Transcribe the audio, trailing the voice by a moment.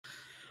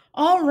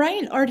All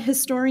right, art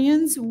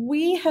historians,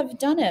 we have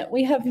done it.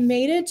 We have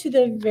made it to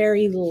the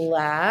very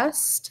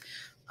last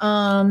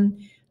um,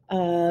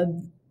 uh,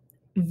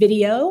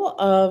 video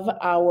of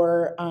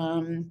our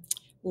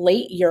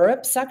late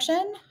Europe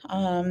section.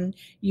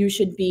 You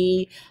should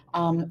be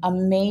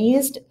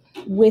amazed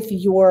with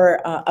your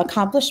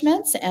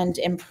accomplishments and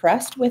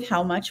impressed with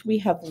how much we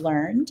have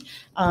learned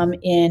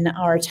in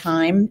our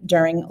time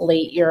during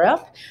late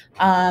Europe.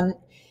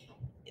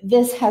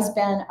 This has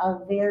been a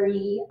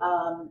very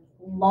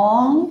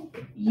long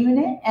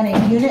unit and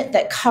a unit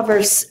that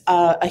covers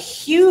a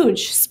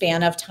huge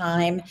span of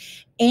time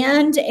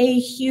and a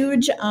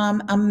huge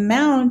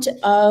amount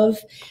of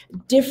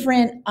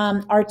different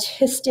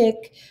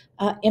artistic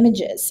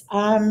images.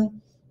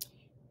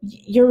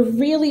 You're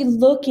really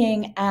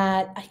looking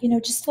at,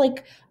 just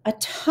like a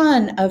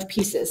ton of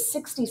pieces,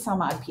 60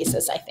 some odd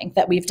pieces, I think,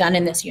 that we've done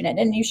in this unit,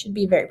 and you should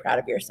be very proud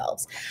of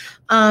yourselves.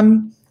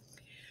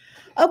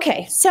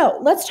 Okay, so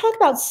let's talk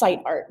about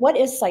site art. What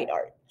is site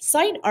art?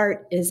 Site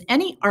art is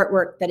any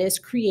artwork that is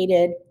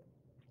created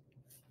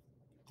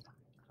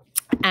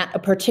at a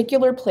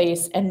particular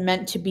place and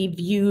meant to be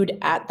viewed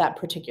at that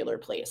particular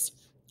place.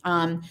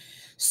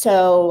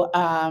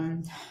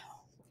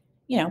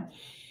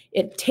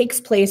 It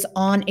takes place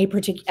on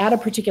at a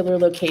particular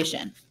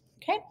location.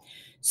 Okay,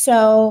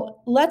 so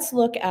let's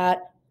look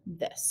at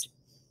this.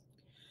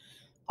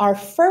 Our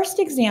first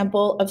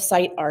example of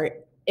site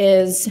art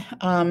is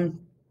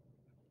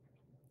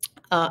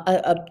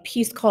a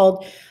piece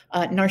called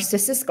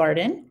Narcissus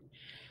Garden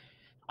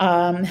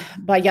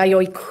by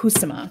Yayoi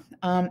Kusama.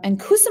 And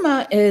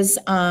Kusama is,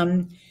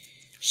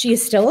 she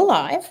is still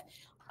alive,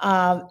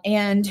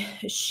 and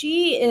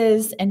she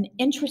is an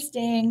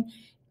interesting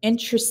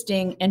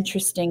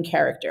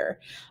character.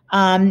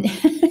 And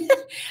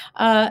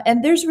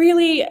there's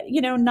really,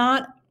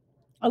 not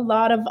a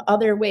lot of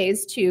other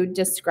ways to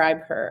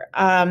describe her.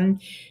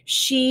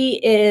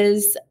 She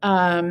is,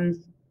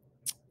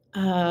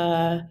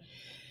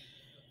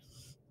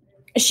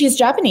 she's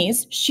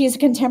Japanese. She's a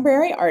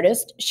contemporary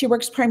artist. She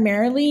works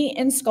primarily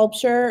in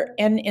sculpture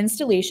and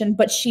installation,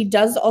 but she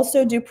does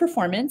also do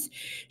performance.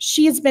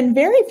 She has been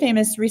very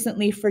famous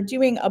recently for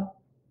doing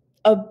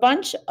a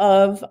bunch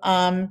of,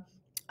 I'm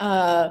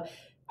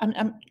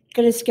going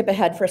to skip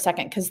ahead for a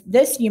second because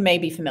this you may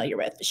be familiar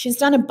with. She's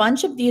done a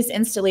bunch of these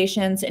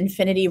installations,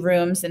 infinity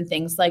rooms and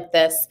things like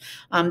this.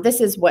 This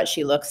is what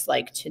she looks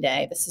like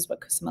today. This is what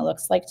Kusama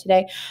looks like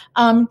today.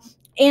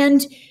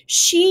 And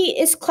she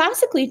is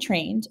classically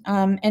trained,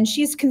 and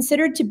she's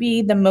considered to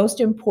be the most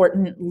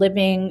important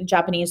living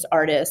Japanese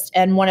artist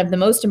and one of the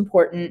most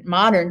important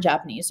modern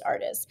Japanese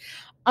artists.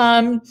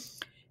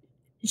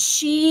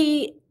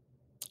 She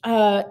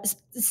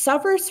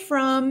suffers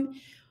from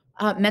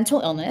mental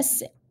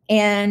illness,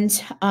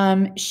 and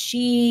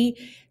she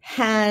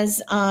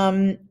has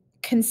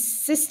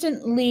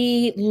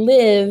consistently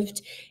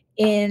lived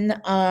in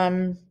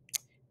a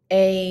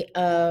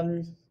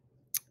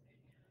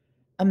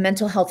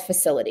mental health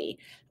facility.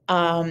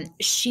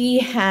 She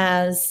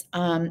has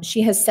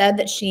said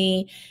that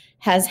she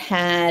has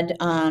had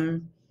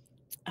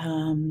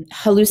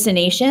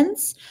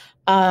hallucinations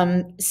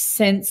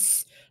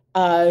since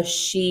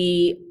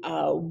she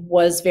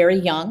was very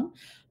young.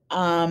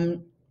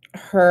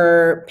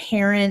 Her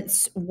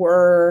parents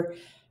were,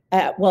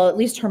 well, at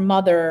least her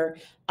mother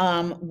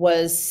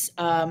was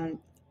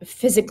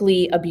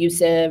physically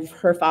abusive.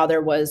 Her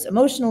father was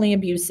emotionally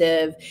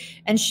abusive.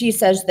 And she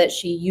says that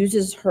she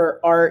uses her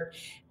art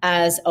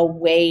as a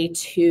way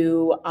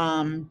to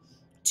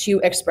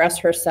express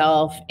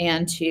herself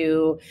and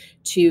to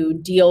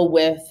deal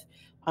with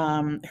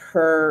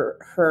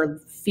her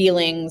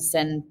feelings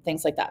and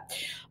things like that.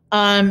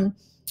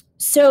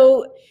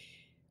 So,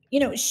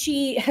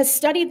 she has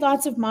studied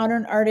lots of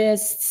modern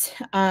artists.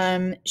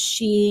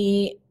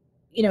 She,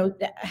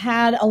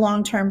 had a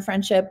long-term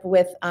friendship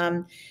with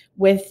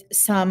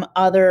some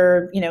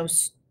other,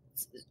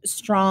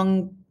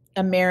 strong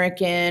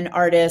American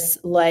artists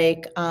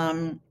like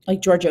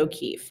George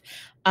O'Keeffe.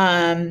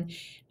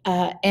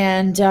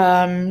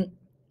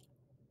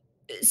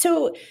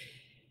 So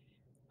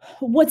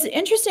what's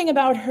interesting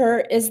about her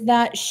is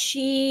that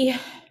she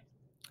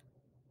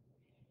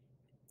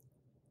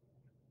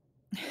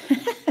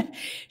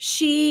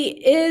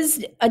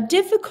is a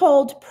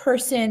difficult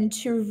person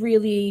to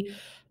really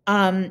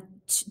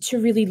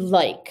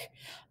like.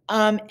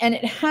 And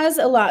it has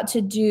a lot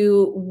to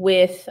do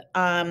with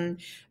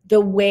the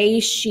way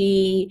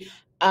she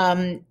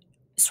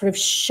sort of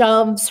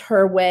shoves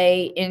her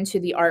way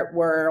into the art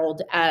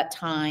world at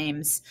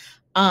times,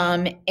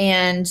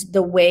 and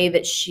the way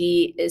that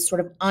she is sort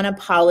of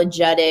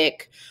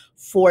unapologetic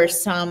for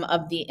some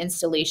of the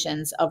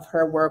installations of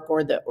her work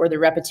or the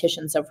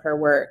repetitions of her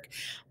work.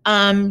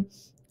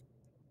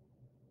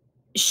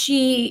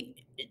 She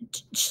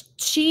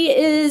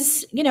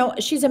is,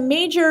 she's a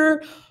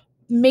major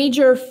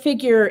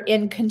figure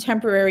in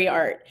contemporary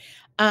art.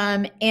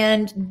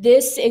 And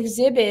this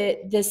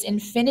exhibit, this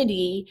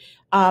Infinity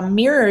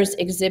Mirrors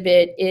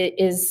exhibit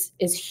is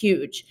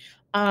huge.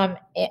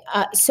 But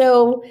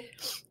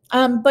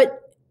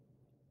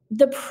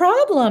The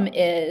problem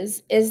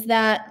is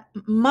that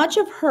much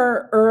of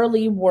her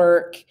early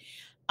work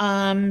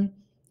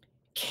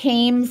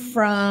came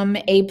from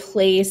a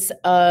place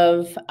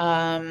of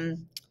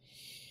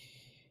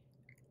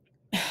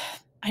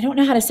I don't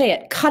know how to say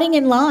it. Cutting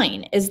in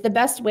line is the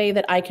best way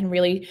that I can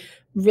really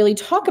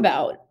talk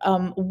about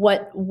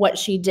what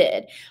she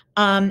did.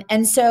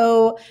 And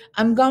so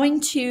I'm going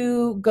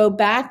to go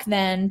back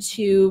then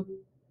to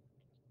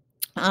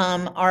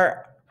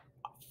our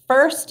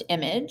first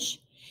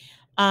image,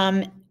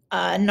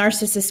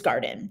 Narcissus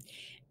Garden.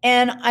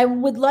 And I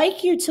would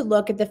like you to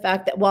look at the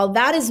fact that while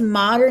that is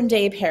modern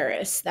day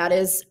Paris, that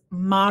is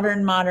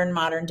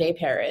modern day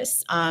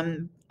Paris,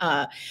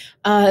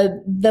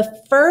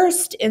 the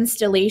first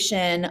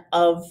installation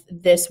of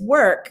this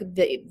work,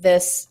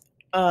 this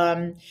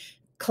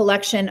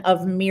collection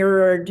of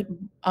mirrored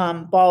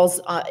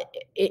balls,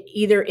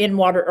 either in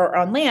water or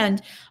on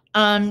land,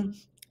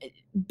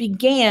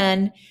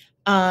 began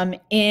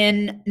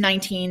in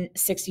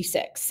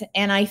 1966.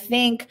 And I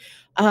think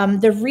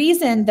the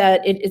reason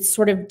that it's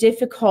sort of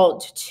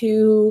difficult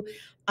to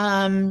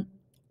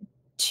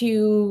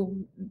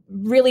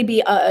really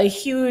be a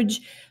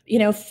huge,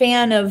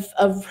 fan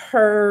of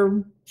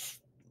her,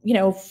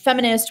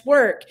 feminist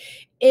work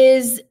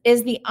is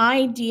the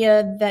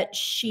idea that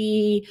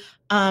she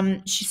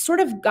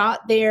sort of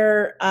got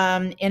there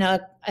in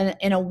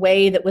a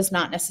way that was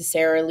not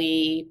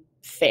necessarily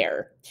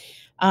fair.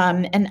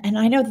 And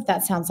I know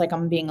that sounds like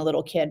I'm being a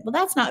little kid. Well,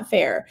 that's not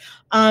fair.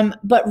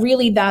 But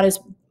really, that is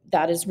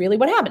really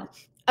what happened.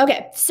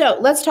 Okay, so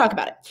let's talk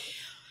about it.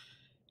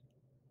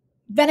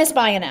 Venice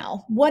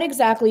Biennale. What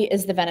exactly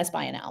is the Venice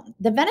Biennale?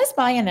 The Venice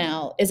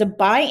Biennale is a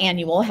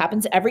biannual,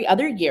 happens every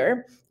other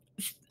year,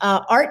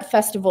 art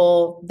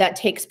festival that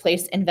takes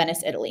place in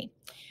Venice, Italy.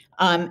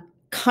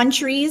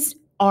 Countries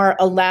are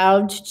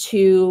allowed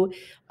to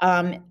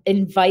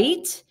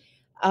invite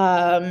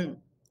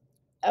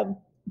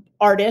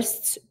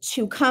artists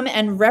to come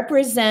and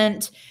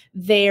represent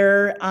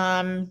their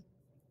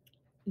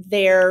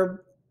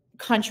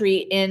country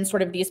in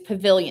sort of these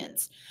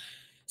pavilions.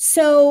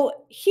 So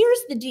here's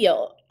the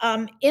deal.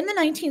 In the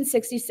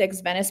 1966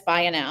 Venice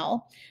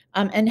Biennale,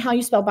 and how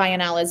you spell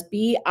Biennale is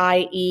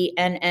Biennale. In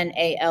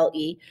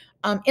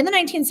the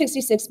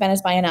 1966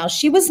 Venice Biennale,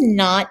 she was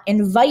not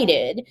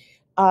invited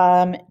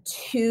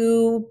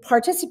to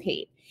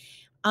participate.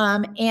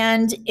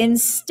 And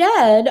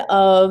instead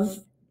of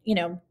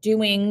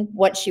doing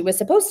what she was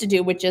supposed to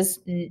do, which is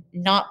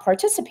not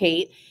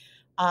participate,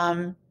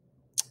 this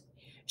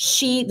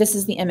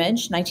is the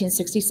image,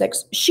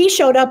 1966, she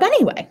showed up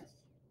anyway.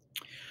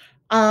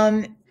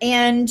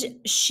 And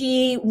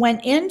she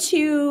went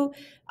into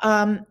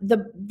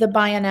the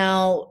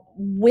Biennale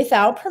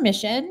without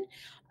permission,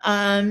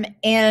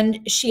 and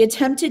she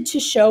attempted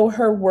to show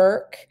her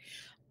work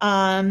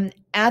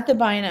at the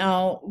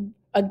Biennale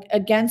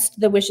against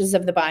the wishes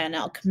of the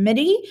Biennale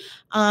committee,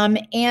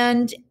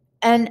 and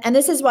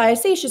this is why I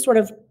say she sort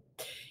of,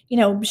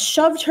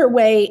 shoved her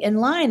way in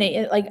line.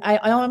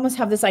 I almost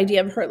have this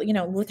idea of her,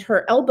 with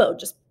her elbow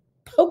just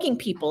poking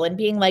people and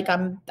being like,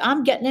 I'm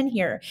getting in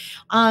here.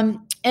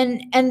 And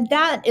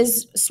that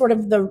is sort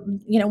of the,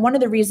 one of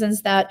the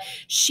reasons that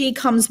she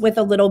comes with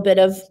a little bit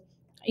of,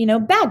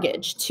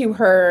 baggage to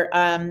her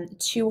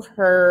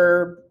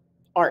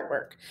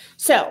artwork.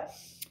 So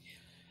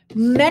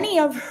many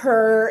of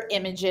her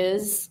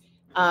images,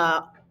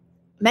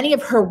 many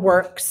of her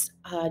works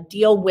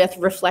deal with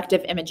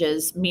reflective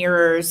images,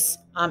 mirrors,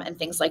 and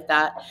things like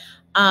that.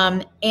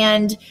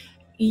 And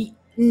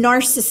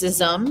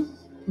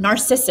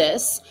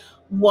Narcissus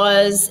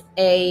was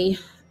a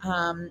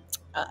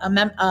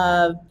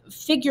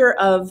figure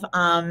of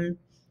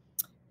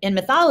in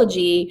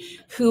mythology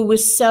who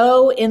was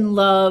so in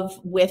love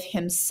with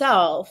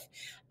himself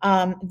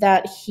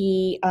that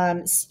he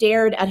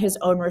stared at his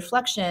own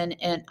reflection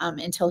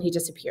until he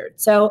disappeared.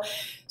 So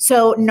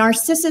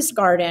Narcissus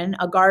Garden,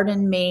 a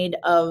garden made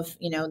of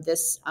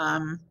this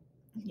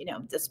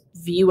this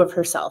view of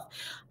herself.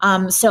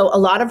 So a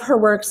lot of her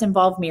works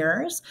involve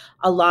mirrors.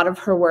 A lot of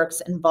her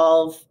works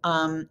involve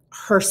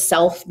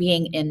herself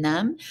being in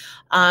them.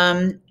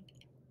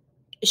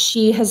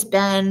 She has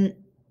been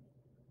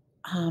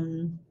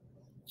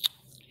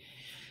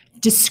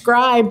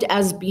described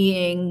as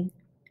being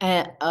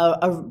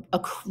a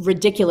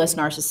ridiculous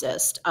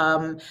narcissist.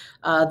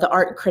 The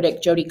art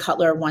critic Jody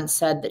Cutler once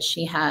said that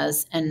she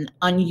has an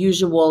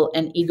unusual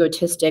and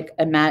egotistic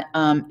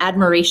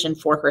admiration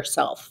for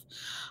herself.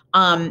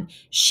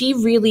 She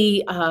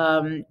really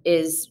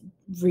is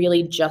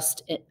really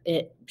just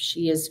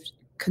she is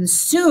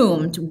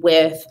consumed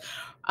with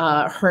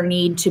her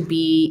need to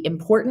be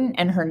important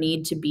and her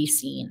need to be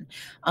seen.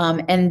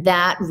 And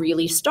that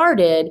really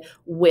started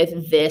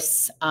with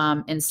this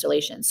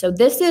installation. So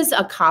this is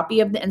a copy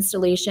of the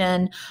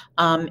installation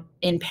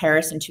in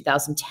Paris in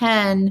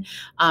 2010.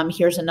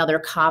 Here's another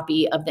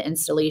copy of the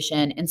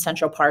installation in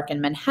Central Park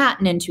in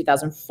Manhattan in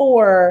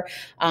 2004.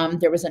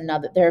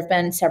 There have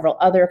been several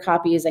other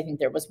copies. I think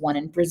there was one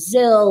in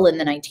Brazil in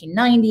the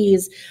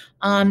 1990s.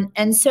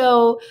 And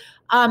so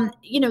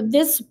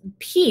this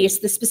piece,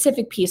 the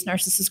specific piece,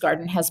 Narcissus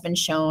Garden, has been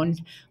shown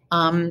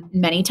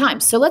many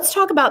times. So let's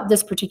talk about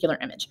this particular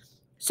image.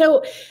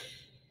 So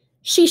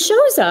she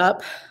shows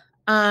up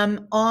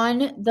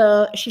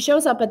she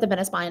shows up at the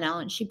Venice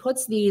Biennale, and she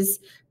puts these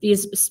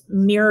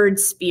mirrored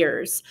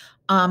spheres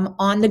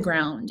on the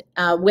ground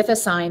with a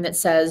sign that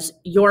says,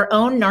 "Your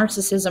own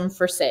narcissism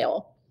for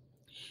sale."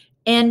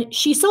 And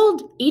she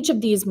sold each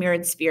of these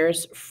mirrored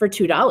spheres for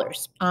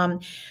 $2.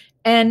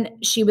 And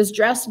she was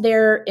dressed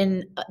there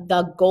in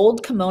the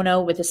gold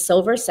kimono with a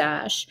silver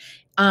sash.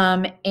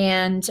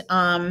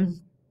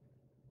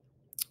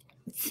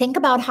 Think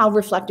about how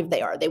reflective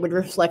they are. They would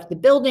reflect the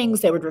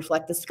buildings, they would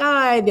reflect the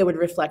sky, they would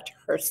reflect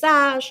her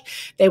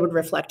sash, they would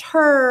reflect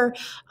her,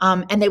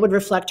 and they would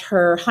reflect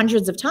her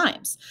hundreds of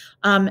times.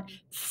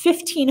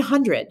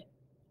 1,500.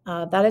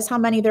 That is how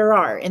many there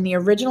are. In the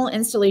original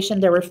installation,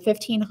 there were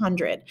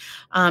 1,500.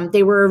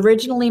 They were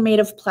originally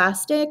made of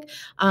plastic.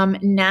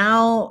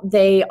 Now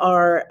they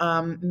are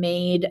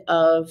made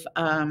of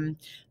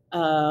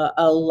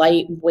a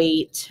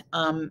lightweight,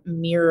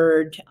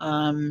 mirrored,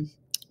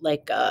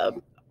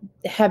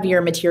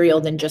 heavier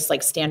material than just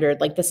like standard,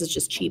 like this is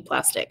just cheap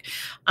plastic.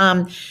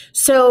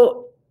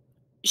 So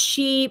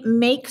she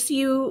makes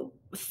you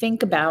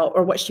think about,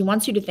 or what she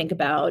wants you to think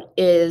about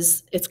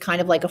is, it's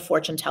kind of like a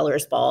fortune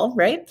teller's ball,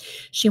 right?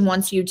 She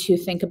wants you to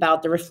think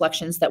about the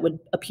reflections that would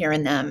appear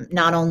in them,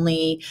 not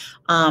only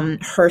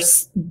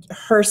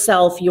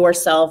herself,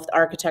 yourself, the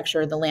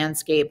architecture, the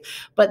landscape,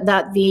 but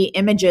that the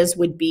images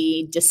would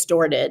be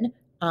distorted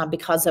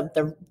because of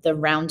the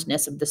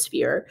roundness of the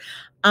sphere.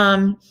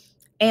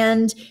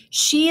 And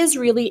she is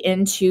really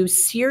into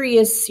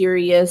serious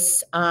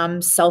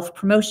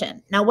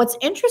self-promotion. Now, what's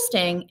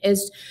interesting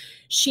is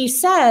she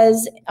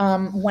says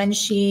when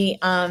she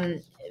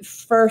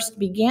first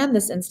began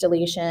this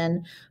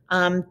installation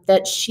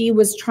that she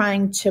was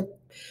trying to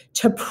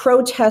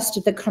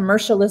protest the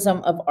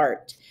commercialism of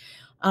art.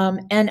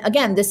 And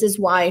again, this is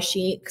why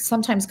she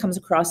sometimes comes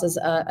across as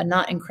a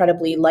not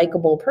incredibly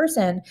likable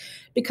person,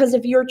 because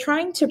if you're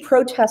trying to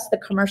protest the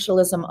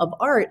commercialism of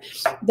art,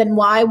 then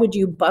why would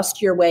you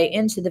bust your way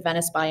into the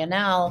Venice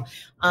Biennale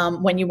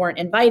when you weren't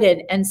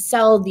invited and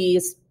sell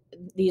these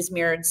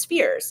mirrored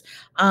spheres?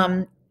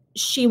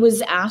 She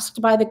was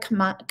asked by the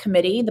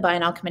committee, the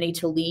Biennale committee,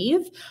 to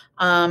leave,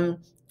 and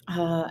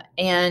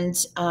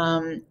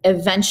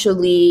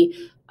eventually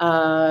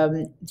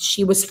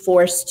she was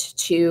forced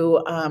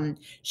to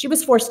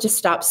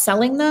stop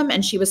selling them,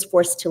 and she was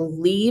forced to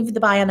leave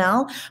the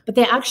Biennale. But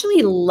they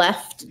actually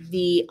left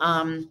the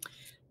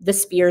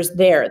spheres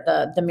there,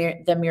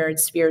 the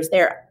mirrored spheres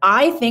there.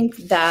 I think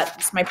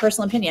that's my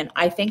personal opinion.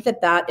 I think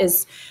that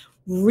is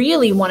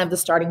really one of the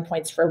starting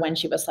points for when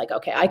she was like,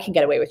 okay, I can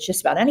get away with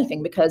just about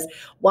anything, because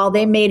while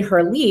they made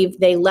her leave,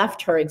 they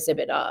left her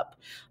exhibit up.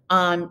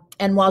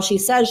 And while she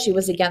says she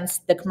was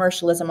against the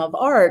commercialism of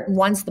art,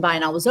 once the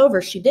Biennale was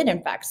over, she did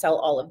in fact sell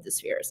all of the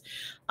spheres.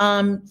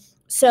 And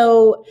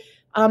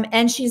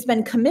she's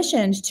been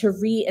commissioned to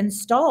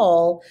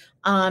reinstall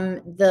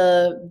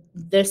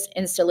this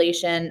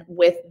installation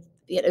with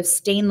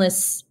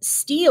stainless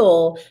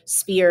steel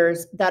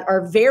spheres that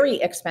are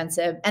very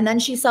expensive, and then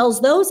she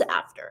sells those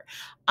after.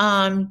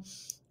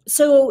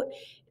 So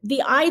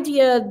the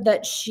idea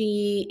that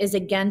she is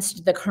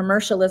against the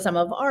commercialism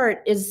of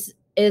art is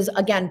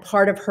again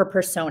part of her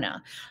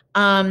persona.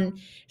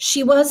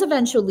 She was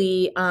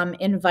eventually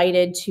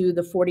invited to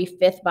the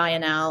 45th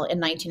Biennale in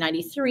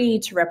 1993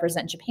 to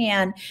represent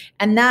Japan,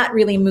 and that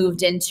really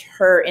moved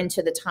her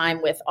into the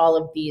time with all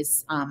of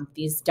these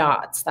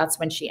dots. That's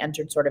when she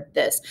entered sort of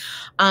this.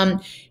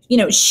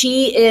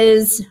 She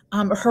is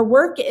her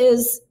work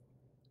is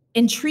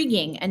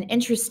intriguing and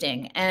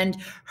interesting, and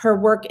her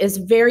work is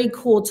very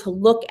cool to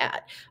look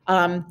at.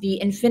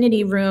 The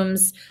infinity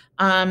rooms,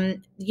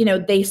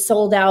 they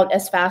sold out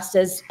as fast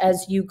as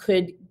you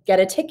could get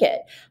a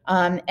ticket.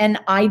 And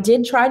I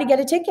did try to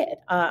get a ticket.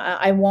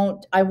 I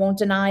won't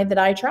deny that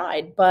I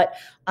tried, but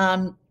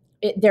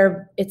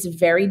it's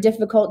very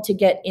difficult to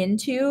get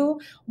into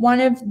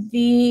one of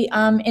the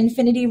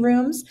infinity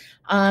rooms.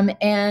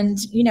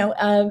 It's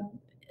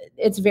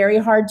very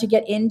hard to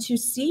get in to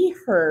see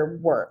her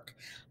work.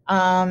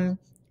 And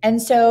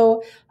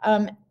so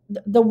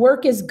the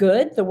work is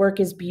good. The work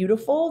is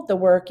beautiful. The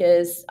work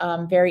is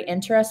very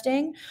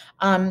interesting.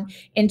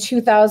 In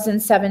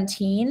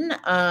 2017,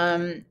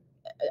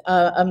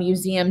 a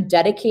museum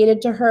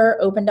dedicated to her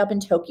opened up in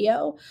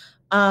Tokyo.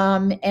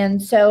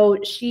 And so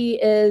she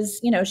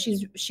is,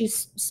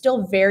 she's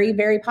still very,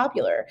 very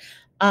popular.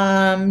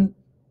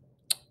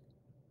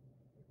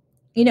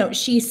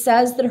 She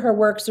says that her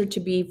works are to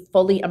be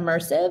fully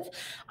immersive.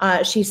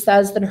 She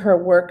says that her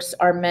works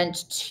are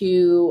meant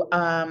to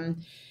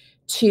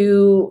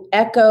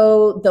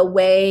echo the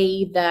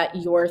way that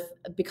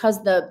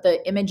because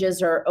the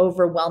images are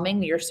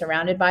overwhelming, you're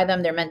surrounded by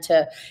them. They're meant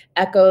to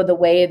echo the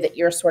way that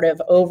you're sort of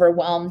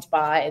overwhelmed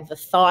by the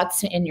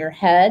thoughts in your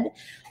head.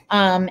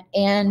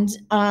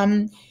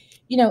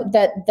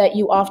 that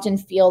you often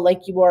feel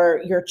like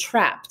you're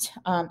trapped.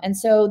 And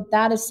so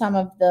that is some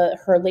of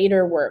her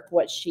later work,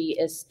 what she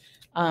is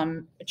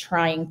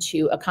trying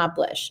to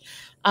accomplish.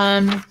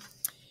 So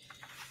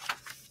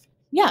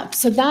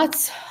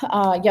that's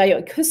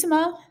Yayoi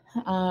Kusama.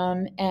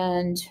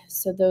 And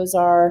so those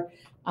are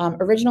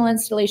original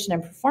installation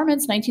and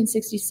performance,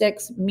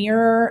 1966,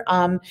 mirror.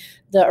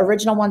 The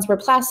original ones were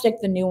plastic,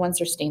 the new ones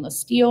are stainless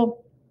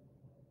steel.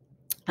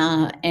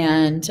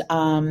 This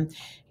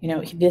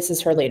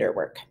is her later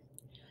work.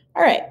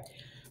 All right,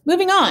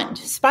 moving on,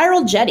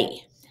 spiral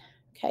jetty.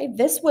 Okay,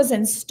 this was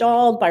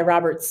installed by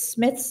Robert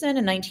Smithson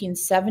in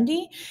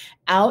 1970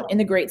 out in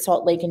the Great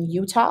Salt Lake in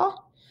Utah.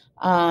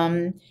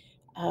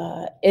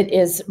 It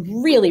is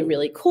really,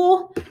 really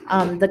cool.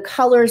 The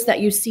colors that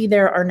you see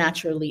there are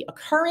naturally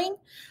occurring.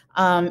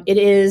 It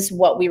is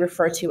what we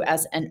refer to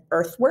as an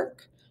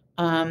earthwork.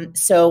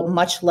 So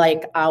much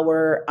like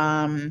our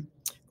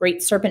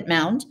Great Serpent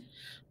Mound.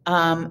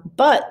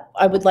 But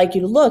I would like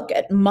you to look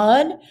at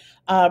mud,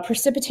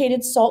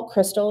 precipitated salt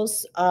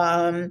crystals,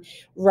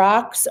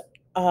 rocks,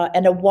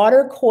 and a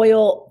water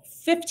coil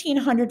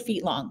 1,500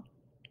 feet long.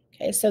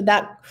 Okay, so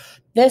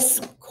this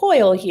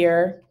coil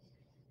here,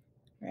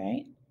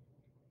 right?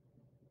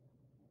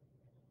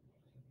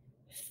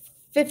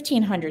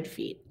 1,500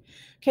 feet.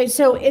 Okay,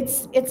 so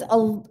it's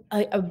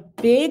a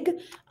big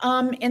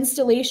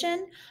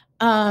installation,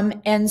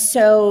 and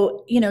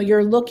so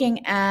you're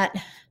looking at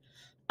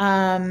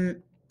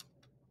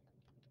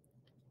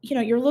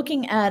you're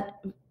looking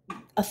at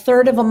a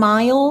third of a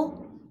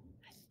mile.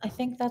 I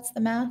think that's the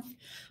math.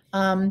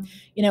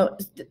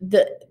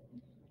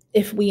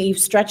 If we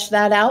stretch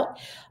that out,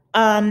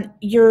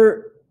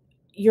 you're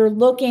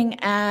looking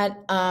at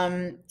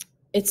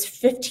it's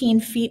 15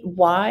 feet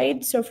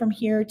wide, so from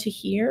here to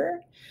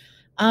here.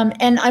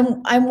 And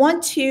I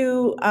want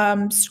to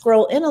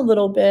scroll in a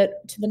little bit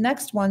to the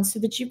next one so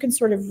that you can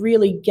sort of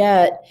really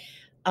get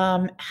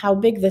how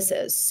big this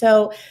is.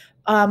 So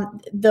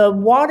the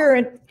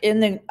water in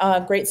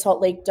the Great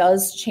Salt Lake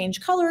does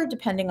change color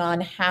depending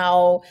on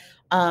how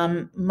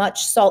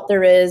much salt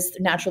there is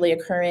naturally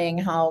occurring,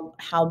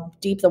 how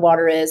deep the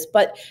water is.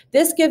 But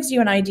this gives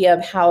you an idea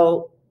of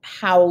how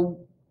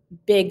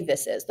big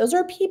this is. Those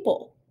are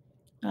people.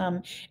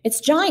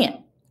 It's giant.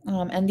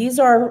 And these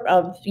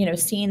are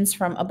scenes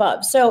from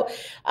above. So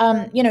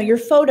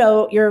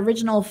your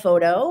original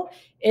photo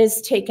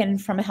is taken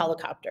from a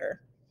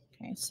helicopter,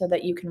 okay, so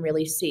that you can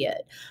really see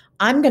it.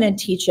 I'm going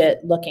to teach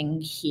it looking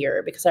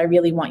here because I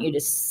really want you to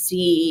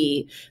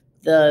see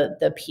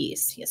the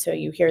piece. So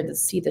you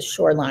see the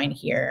shoreline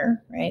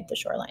here, right? The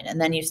shoreline, and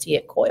then you see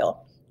it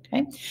coil.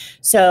 Okay.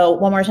 So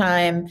one more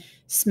time,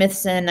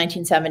 Smithson,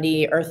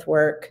 1970,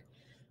 earthwork.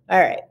 All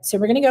right. So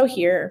we're going to go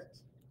here,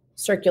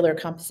 circular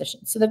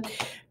composition. So the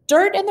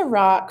dirt and the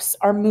rocks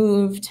are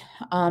moved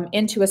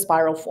into a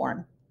spiral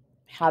form.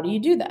 How do you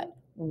do that?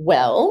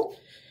 Well,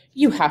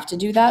 you have to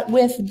do that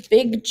with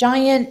big,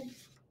 giant,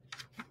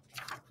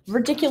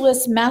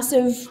 ridiculous,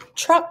 massive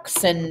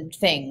trucks and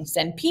things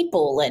and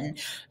people and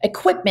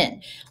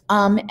equipment.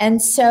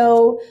 And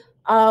so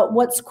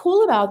what's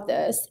cool about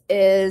this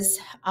is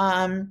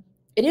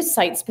it is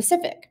site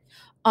specific.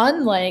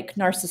 Unlike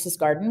Narcissus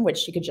Garden,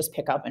 which you could just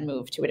pick up and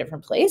move to a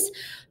different place,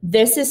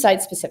 this is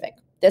site specific.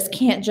 This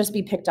can't just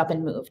be picked up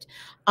and moved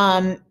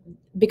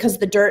because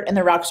the dirt and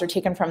the rocks are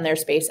taken from their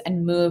space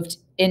and moved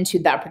into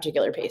that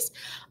particular place.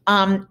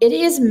 It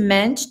is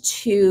meant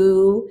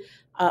to,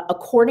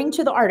 according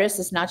to the artist,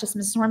 it's not just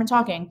Mrs. Norman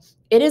talking,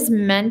 it is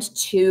meant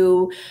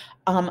to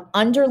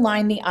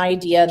underline the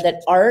idea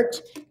that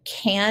art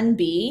can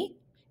be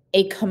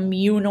a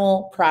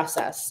communal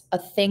process, a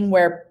thing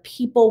where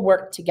people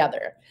work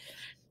together.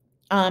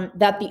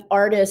 That the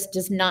artist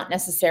does not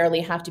necessarily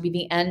have to be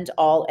the end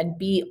all and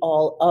be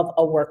all of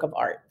a work of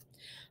art.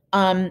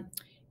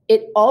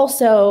 It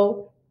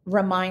also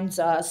reminds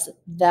us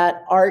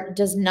that art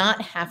does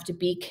not have to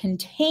be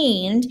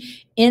contained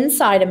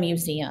inside a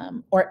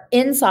museum or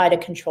inside a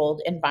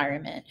controlled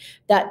environment,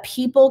 that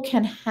people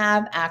can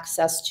have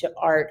access to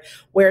art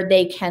where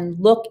they can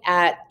look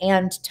at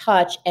and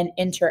touch and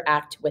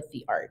interact with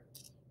the art.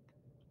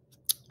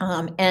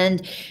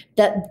 And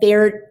that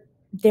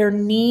there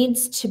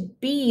needs to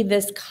be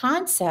this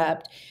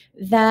concept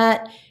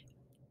that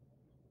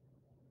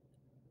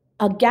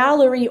a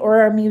gallery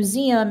or a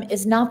museum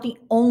is not the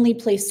only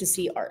place to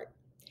see art,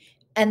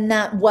 and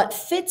that what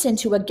fits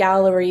into a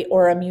gallery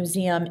or a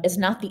museum is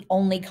not the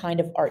only kind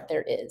of art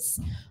there is.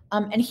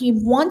 And he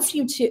wants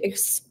you to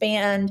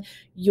expand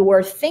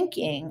your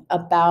thinking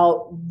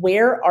about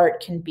where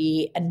art can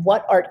be and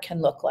what art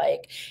can look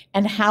like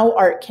and how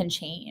art can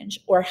change,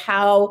 or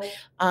how,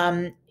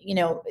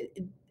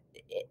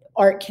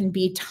 art can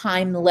be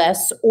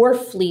timeless or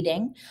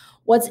fleeting.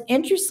 What's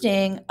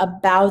interesting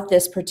about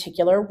this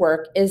particular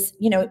work is,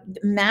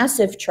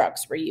 massive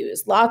trucks were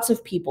used, lots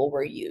of people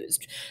were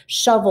used,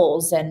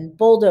 shovels and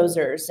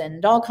bulldozers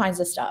and all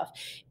kinds of stuff.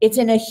 It's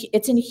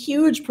in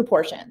huge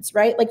proportions,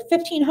 right? Like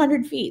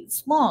 1,500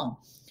 feet long.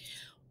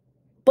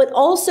 But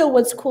also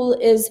what's cool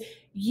is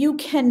you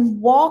can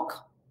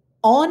walk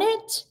on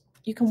it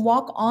You can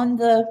walk on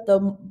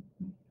the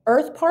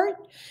earth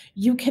part.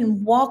 You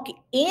can walk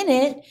in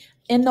it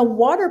in the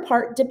water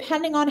part,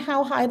 depending on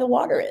how high the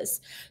water is.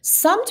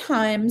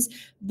 Sometimes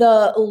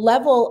the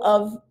level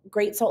of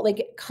Great Salt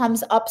Lake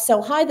comes up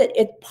so high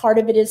that part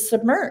of it is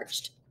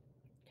submerged.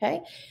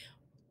 Okay.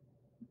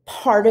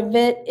 Part of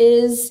it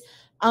is,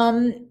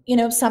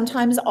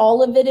 sometimes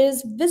all of it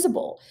is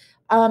visible.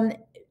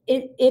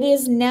 It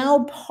is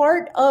now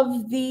part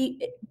of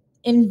the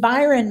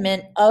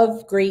environment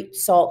of Great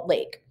Salt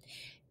Lake.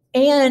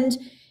 And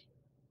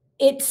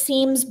it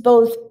seems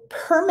both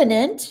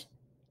permanent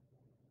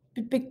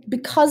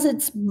because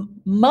it's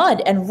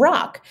mud and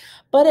rock,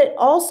 but it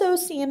also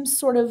seems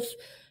sort of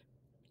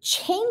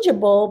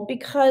changeable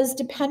because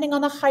depending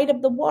on the height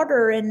of the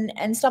water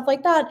and stuff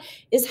like that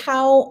is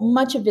how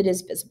much of it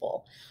is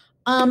visible.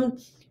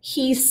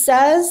 He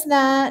says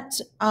that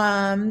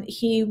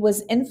he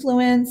was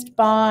influenced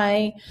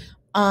by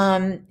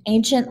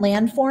ancient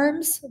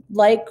landforms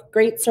like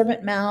Great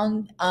Serpent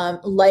Mound,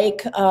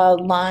 like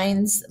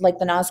lines, like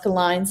the Nazca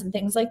lines and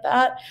things like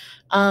that.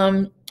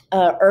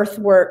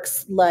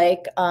 Earthworks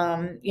like,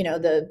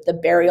 the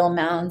burial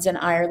mounds in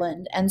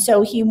Ireland. And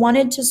so he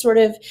wanted to sort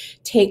of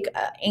take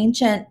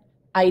ancient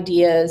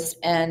ideas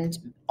and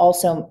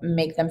also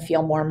make them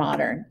feel more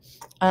modern.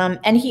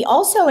 And he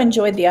also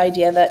enjoyed the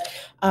idea that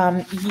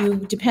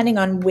depending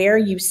on where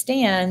you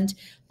stand,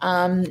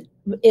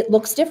 it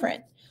looks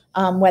different.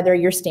 Whether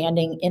you're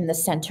standing in the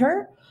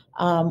center,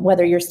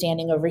 whether you're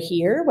standing over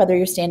here, whether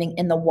you're standing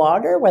in the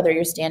water, whether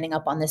you're standing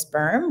up on this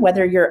berm,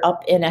 whether you're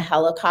up in a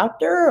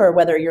helicopter, or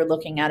whether you're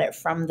looking at it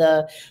from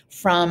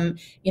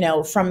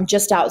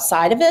just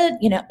outside of it,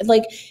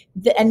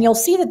 and you'll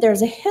see that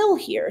there's a hill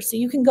here. So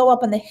you can go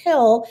up on the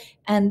hill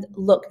and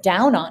look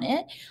down on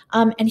it.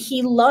 And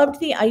he loved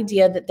the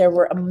idea that there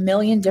were a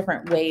million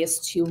different ways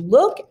to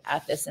look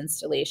at this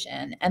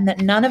installation and that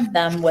none of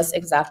them was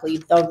exactly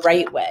the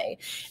right way.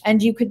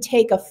 And you could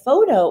take a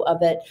photo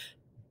of it,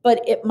 but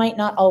it might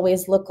not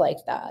always look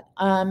like that.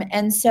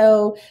 And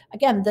so,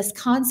 again, this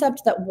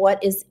concept that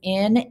what is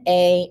in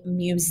a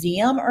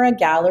museum or a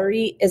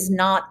gallery is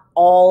not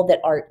all that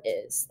art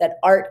is, that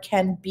art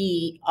can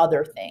be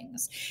other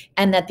things,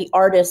 and that the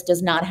artist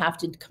does not have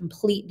to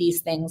complete these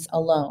things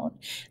alone,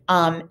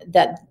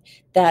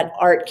 that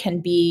art can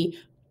be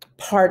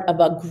part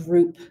of a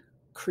group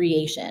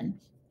creation.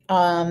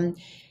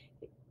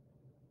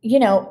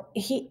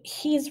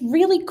 He's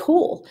really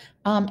cool.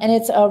 And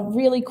it's a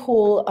really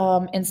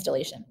cool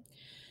installation.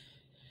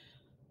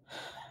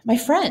 My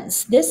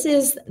friends, this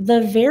is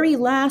the very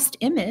last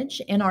image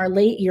in our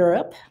late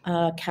Europe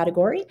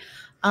category.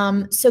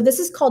 So this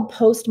is called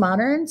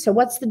postmodern. So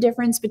what's the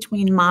difference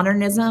between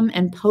modernism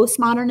and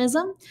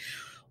postmodernism?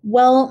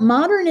 Well,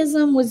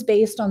 modernism was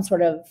based on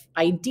sort of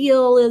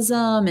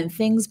idealism and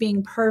things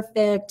being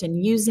perfect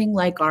and using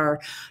like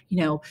our,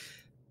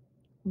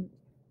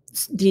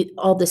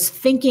 all this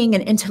thinking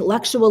and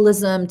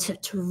intellectualism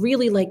to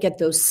really like get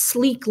those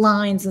sleek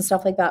lines and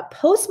stuff like that.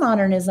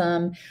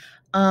 Postmodernism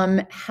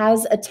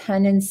has a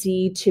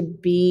tendency to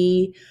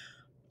be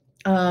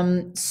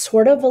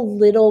sort of a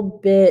little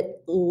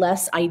bit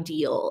less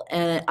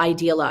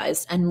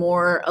idealized and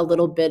more a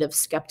little bit of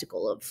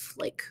skeptical of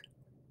like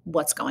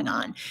what's going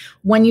on.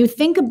 When you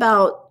think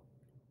about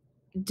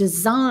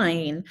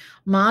design,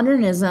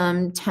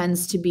 modernism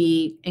tends to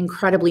be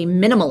incredibly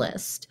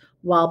minimalist,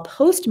 while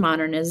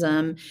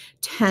postmodernism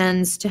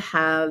tends to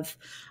have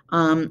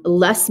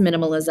less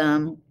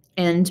minimalism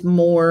and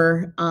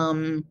more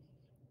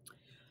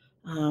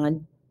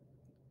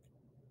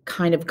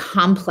kind of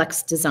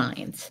complex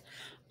designs.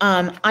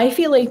 I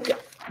feel like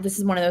this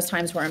is one of those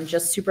times where I'm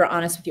just super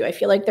honest with you. I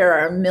feel like there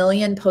are a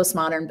million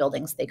postmodern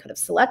buildings they could have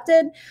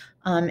selected,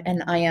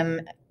 and I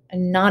am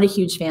not a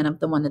huge fan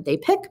of the one that they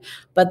pick,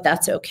 but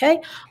that's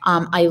okay.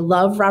 I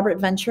love Robert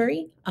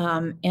Venturi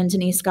and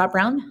Denise Scott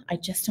Brown. I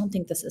just don't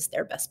think this is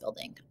their best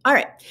building. All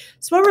right,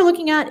 so what we're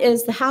looking at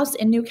is the house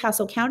in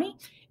Newcastle County.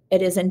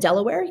 It is in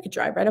Delaware. You could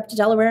drive right up to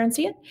Delaware and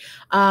see it.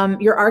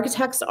 Your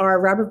architects are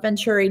Robert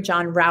Venturi,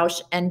 John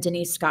Rausch, and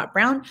Denise Scott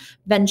Brown.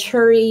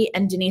 Venturi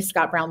and Denise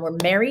Scott Brown were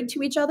married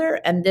to each other,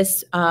 and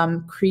this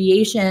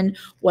creation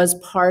was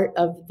part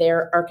of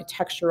their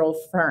architectural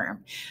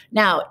firm.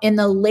 Now, in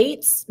the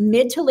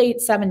mid to late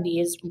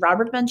 70s,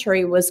 Robert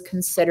Venturi was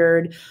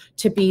considered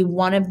to be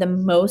one of the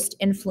most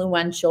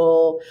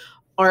influential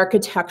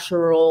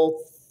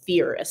architectural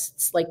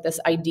theorists, like this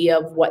idea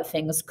of what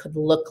things could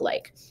look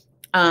like.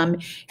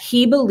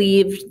 He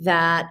believed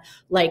that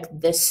like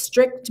this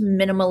strict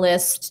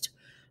minimalist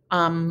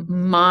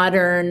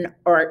modern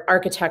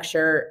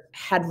architecture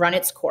had run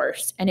its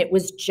course, and it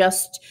was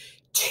just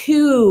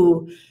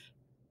too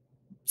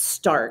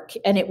stark,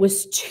 and it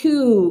was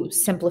too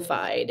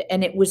simplified,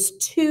 and it was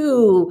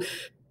too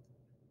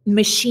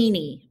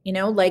machiney,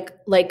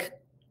 like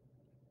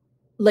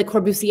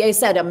Corbusier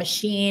said, a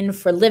machine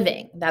for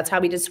living. That's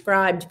how he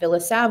described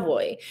Villa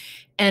Savoy.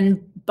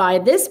 And by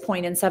this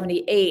point in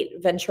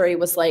 78, Venturi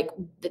was like,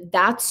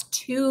 that's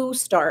too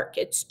stark.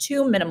 It's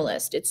too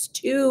minimalist. It's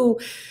too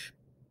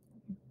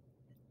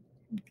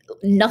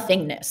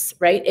nothingness,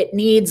 right? It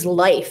needs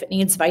life. It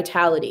needs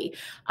vitality.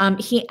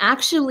 He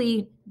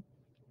actually,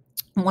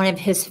 one of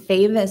his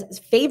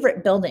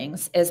favorite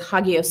buildings is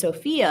Hagia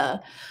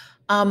Sophia,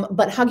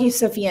 but Hagia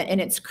Sophia in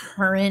its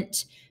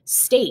current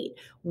state,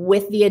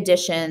 with the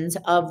additions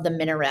of the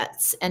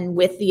minarets and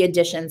with the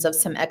additions of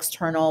some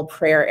external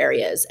prayer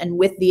areas and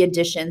with the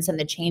additions and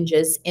the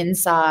changes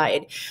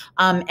inside.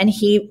 And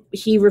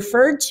he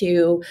referred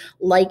to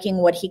liking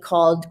what he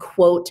called,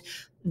 quote,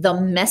 the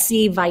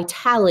messy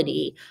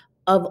vitality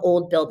of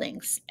old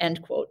buildings,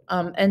 end quote.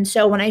 And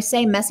so when I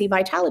say messy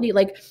vitality,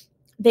 like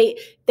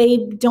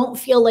they don't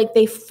feel like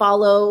they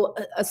follow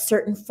a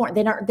certain form.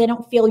 They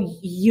don't feel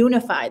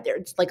unified.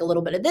 There's like a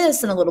little bit of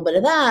this and a little bit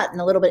of that and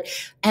a little bit,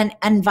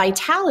 and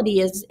vitality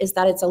is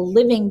that it's a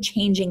living,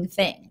 changing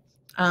thing.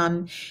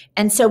 And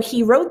so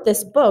he wrote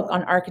this book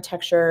on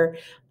architecture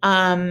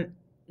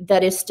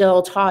that is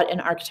still taught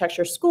in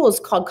architecture schools,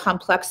 called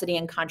Complexity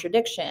and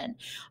Contradiction.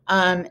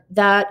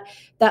 That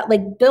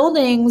like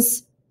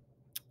buildings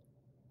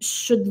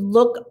should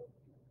look,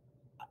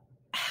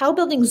 how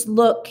buildings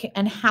look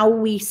and how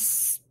we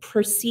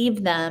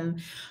perceive them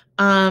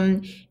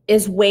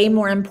is way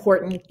more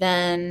important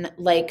than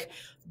like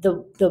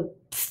the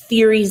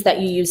theories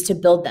that you use to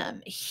build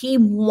them. He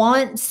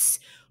wants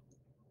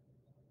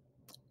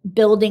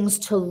buildings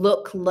to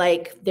look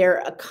like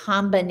they're a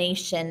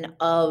combination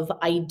of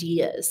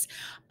ideas.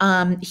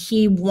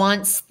 He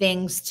wants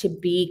things to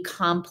be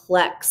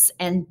complex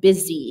and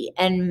busy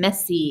and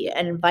messy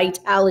and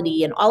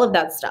vitality and all of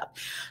that stuff.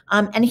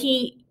 And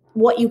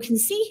what you can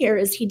see here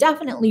is he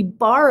definitely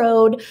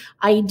borrowed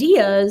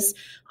ideas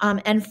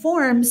and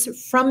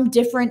forms from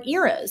different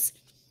eras.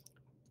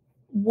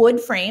 Wood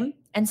frame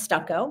and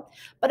stucco.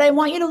 But I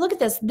want you to look at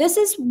this. This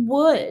is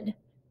wood.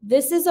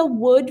 This is a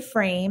wood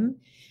frame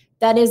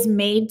that is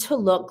made to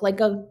look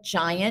like a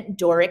giant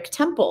Doric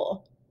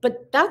temple.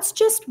 But that's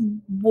just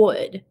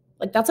wood.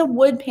 Like, that's a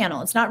wood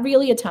panel. It's not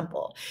really a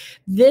temple.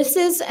 This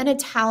is an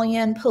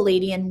Italian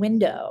Palladian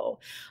window.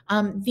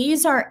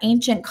 These are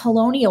ancient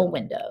colonial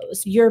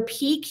windows. Your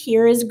peak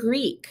here is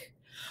Greek.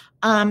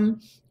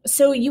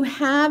 So you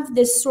have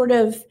this sort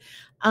of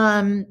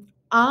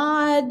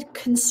odd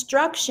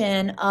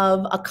construction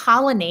of a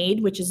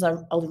colonnade, which is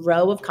a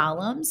row of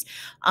columns,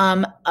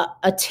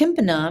 a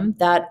tympanum,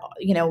 that,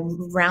 you know,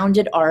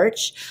 rounded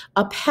arch,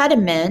 a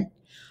pediment.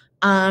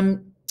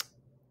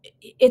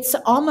 It's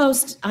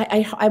almost,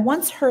 I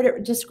once heard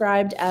it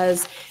described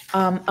as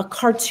a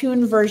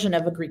cartoon version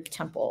of a Greek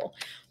temple.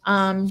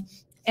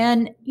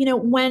 And, you know,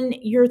 when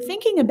you're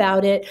thinking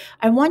about it,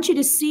 I want you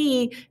to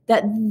see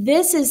that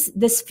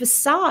this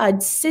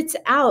facade sits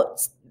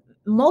out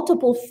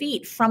multiple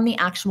feet from the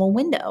actual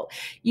window.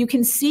 You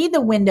can see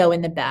the window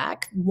in the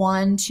back,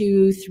 1,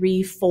 2,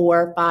 3,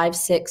 4, 5,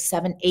 6,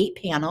 7, 8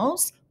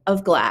 panels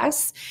of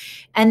glass.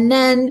 And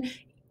then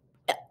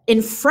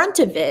in front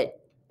of it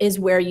is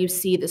where you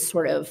see this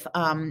sort of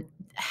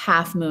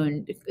half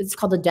moon. It's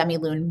called a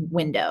demi-lune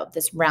window,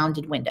 this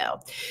rounded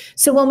window.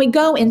 So when we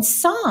go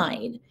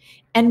inside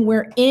and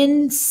we're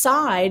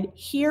inside,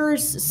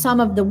 here's some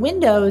of the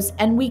windows,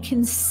 and we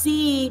can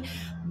see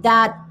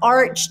that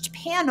arched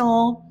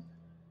panel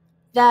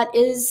that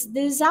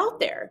is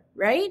out there,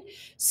 right?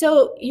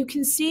 So you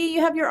can see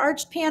you have your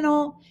arched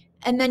panel,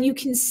 and then you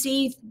can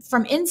see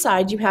from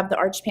inside you have the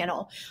arched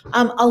panel.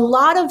 A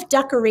lot of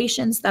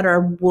decorations that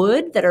are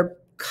wood, that are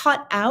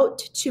cut out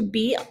to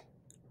be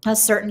a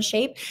certain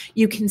shape.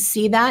 You can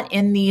see that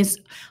in these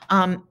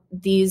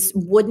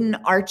wooden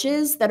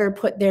arches that are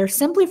put there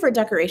simply for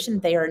decoration.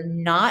 They are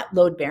not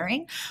load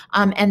bearing,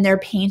 and they're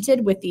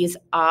painted with these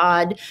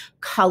odd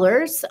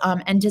colors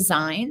and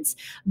designs.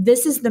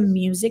 This is the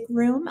music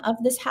room of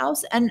this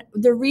house, and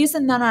the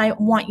reason that I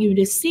want you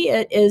to see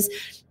it is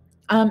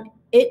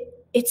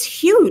it's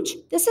huge.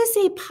 This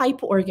is a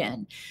pipe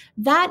organ.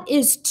 That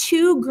is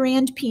 2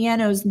 grand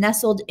pianos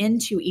nestled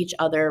into each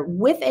other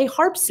with a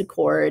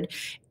harpsichord,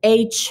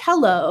 a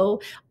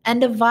cello,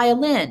 and a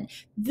violin.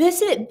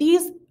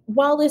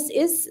 While this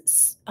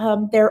is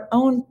their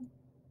own,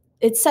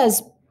 it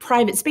says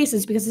private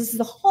spaces because this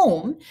is a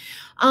home,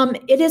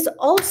 it is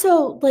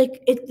also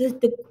like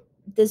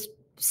the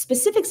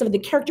specifics of it, the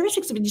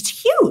characteristics of it is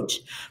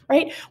huge,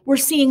 right? We're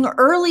seeing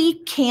early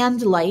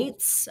canned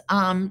lights,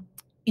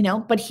 you know,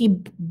 but he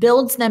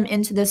builds them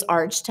into this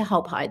arch to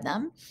help hide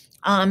them.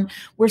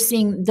 We're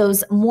seeing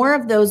more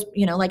of those,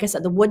 you know, like I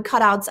said, the wood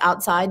cutouts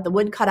outside, the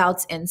wood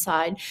cutouts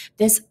inside,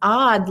 this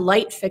odd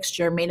light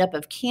fixture made up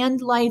of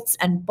canned lights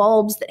and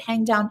bulbs that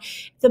hang down.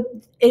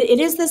 It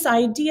is this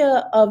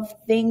idea of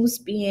things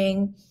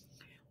being,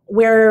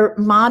 where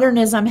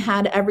modernism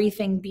had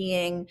everything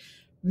being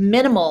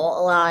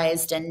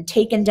minimalized and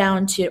taken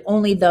down to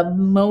only the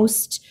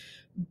most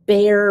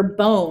bare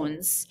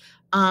bones.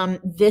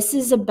 This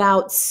is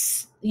about,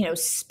 you know,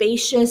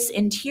 spacious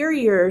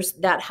interiors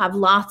that have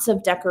lots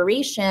of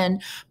decoration,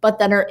 but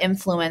that are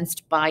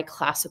influenced by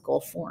classical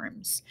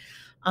forms.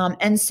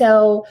 And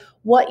so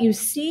what you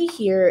see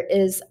here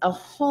is a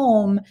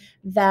home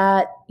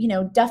that, you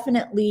know,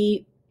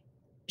 definitely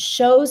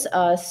shows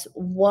us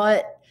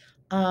what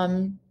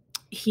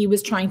he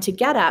was trying to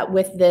get at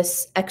with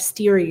this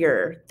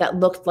exterior that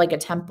looked like a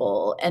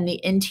temple and the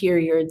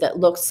interior that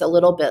looks a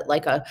little bit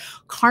like a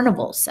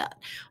carnival set.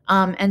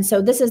 And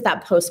so this is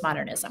that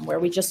postmodernism where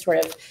we just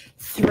sort of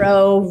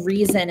throw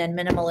reason and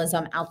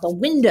minimalism out the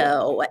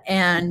window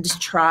and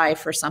try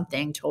for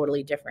something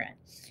totally different.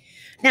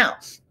 Now,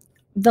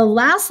 the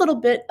last little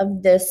bit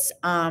of this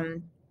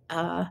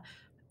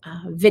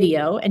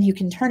video, and you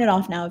can turn it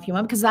off now if you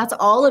want, because that's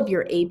all of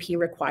your AP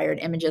required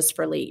images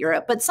for late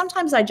Europe. But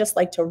sometimes I just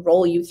like to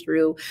roll you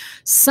through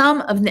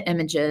some of the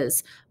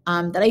images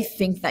that I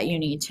think that you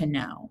need to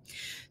know.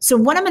 So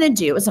what I'm going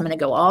to do is I'm going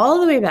to go all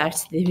the way back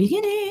to the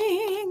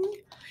beginning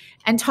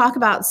and talk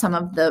about some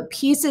of the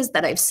pieces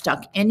that I've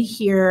stuck in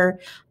here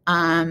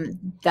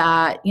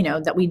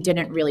that we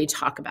didn't really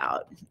talk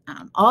about,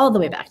 all the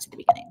way back to the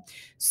beginning.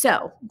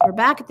 So we're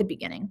back at the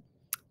beginning,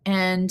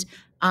 and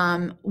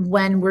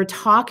when we're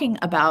talking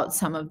about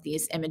some of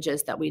these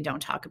images that we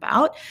don't talk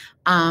about,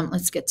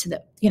 let's get to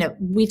the,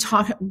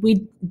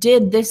 we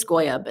did this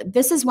Goya, but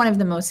this is one of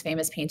the most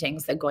famous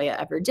paintings that Goya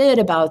ever did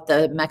about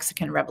the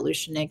Mexican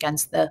Revolution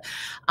against the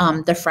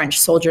French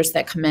soldiers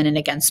that come in and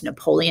against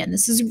Napoleon.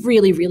 This is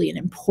really, really an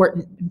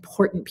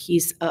important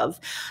piece of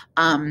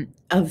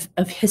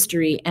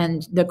history,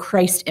 and the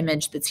Christ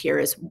image that's here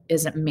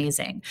is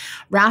amazing.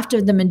 Raft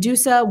of the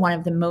Medusa, one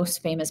of the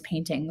most famous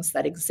paintings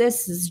that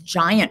exists, is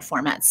giant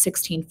format,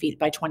 16 feet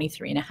by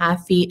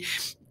 23.5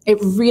 feet. It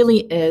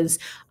really is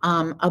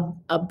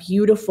a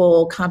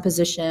beautiful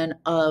composition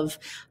of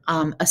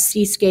a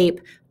seascape,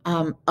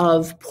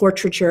 of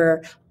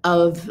portraiture,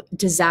 of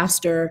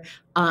disaster,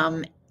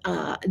 of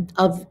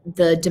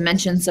the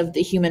dimensions of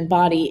the human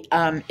body.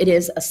 It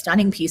is a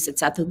stunning piece.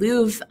 It's at the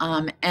Louvre,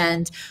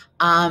 and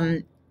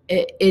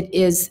it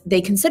is,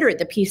 they consider it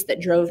the piece that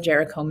drove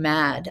Jericho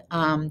mad,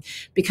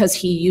 because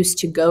he used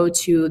to go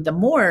to the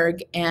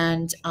morgue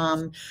and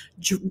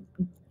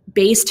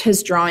based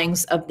his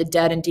drawings of the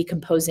dead and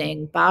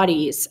decomposing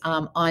bodies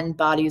on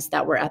bodies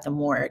that were at the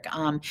morgue.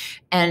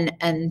 And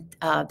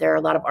there are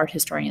a lot of art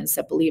historians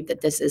that believe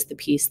that this is the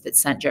piece that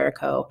sent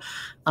Jericho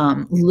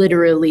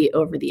literally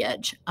over the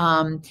edge.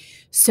 Then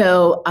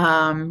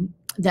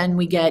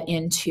we get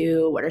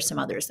into what are some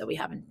others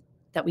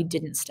that we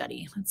didn't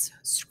study. Let's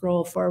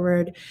scroll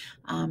forward.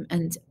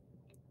 And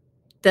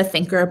The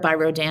Thinker by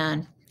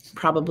Rodin,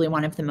 probably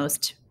one of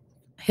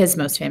his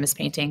most famous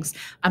paintings.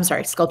 I'm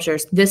sorry,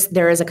 sculptures.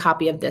 There is a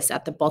copy of this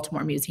at the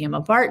Baltimore Museum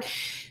of Art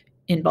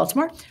in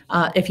Baltimore,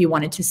 if you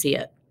wanted to see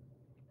it.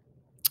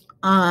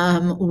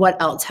 What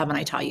else haven't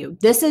I taught you?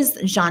 This is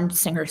Jean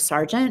Singer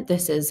Sargent.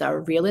 This is a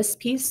realist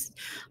piece.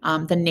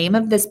 The name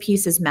of this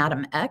piece is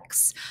Madame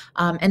X.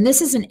 And this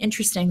is an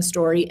interesting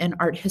story in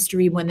art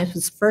history. When this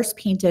was first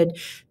painted,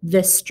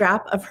 the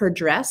strap of her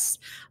dress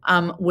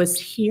was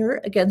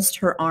here against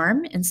her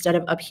arm instead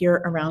of up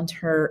here around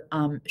her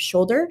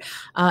shoulder.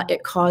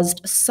 It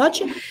caused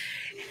such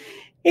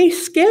a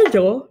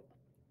scandal,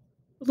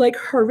 like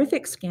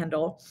horrific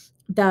scandal,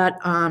 that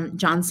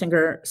John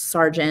Singer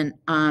Sargent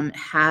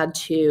had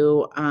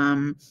to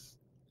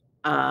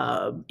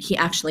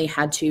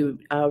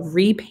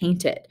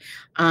repaint it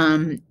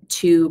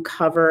to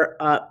cover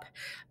up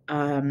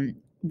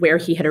where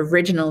he had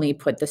originally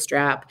put the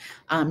strap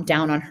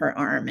down on her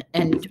arm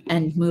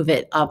and move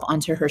it up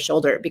onto her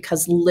shoulder,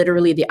 because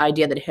literally the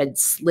idea that it had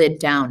slid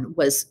down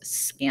was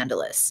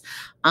scandalous.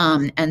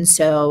 And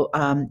so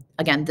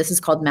again, this is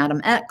called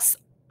Madame X.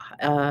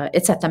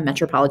 It's at the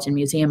Metropolitan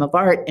Museum of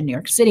Art in New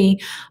York City,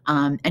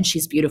 and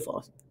she's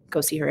beautiful. Go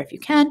see her if you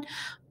can.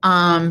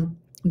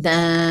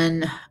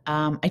 Then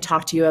I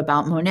talked to you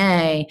about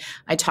Monet.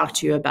 I talked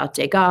to you about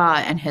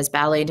Degas and his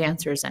ballet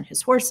dancers and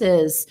his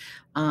horses.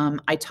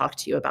 I talked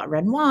to you about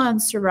Renoir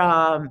and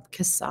Seurat,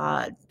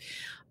 Cassatt.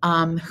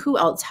 Who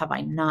else have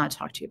I not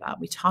talked to you about?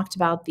 We talked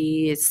about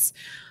these.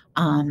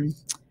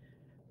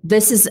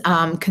 This is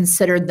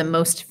considered the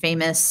most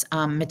famous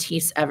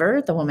Matisse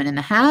ever, The Woman in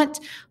the Hat.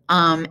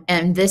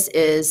 And this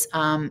is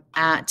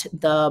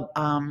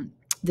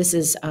this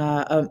is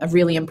a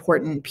really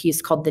important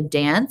piece called The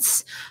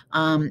Dance.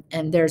 And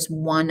there's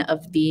one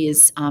of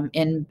these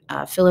in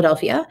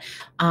Philadelphia.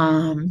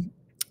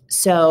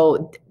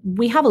 So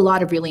we have a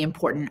lot of really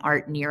important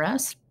art near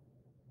us.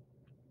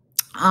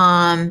 Then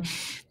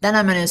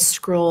I'm going to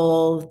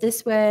scroll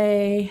this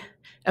way.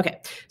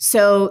 Okay,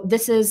 so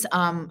this is,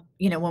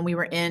 when we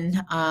were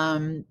in,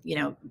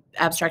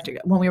 abstract,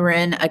 when we were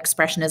in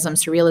expressionism,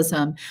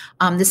 surrealism,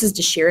 this is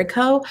de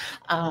Chirico.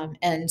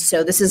 And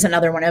so this is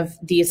another one of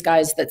these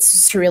guys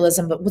that's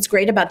surrealism. But what's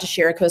great about de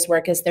Chirico's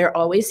work is there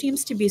always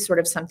seems to be sort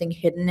of something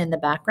hidden in the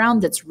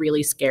background that's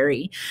really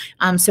scary.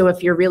 So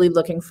if you're really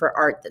looking for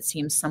art that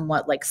seems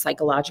somewhat like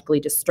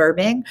psychologically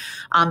disturbing,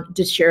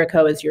 de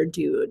Chirico is your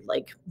dude.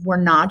 Like, we're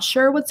not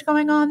sure what's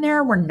going on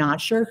there. We're not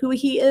sure who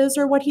he is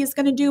or what he's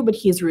going to do, but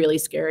he's really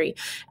scary.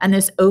 And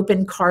this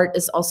open cart art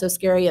is also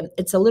scary. And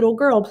it's a little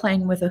girl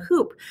playing with a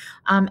hoop,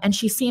 and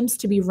she seems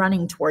to be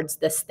running towards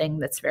this thing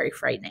that's very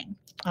frightening.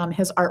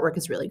 His artwork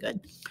is really good.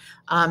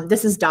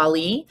 This is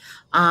Dali,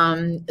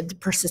 the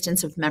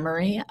persistence of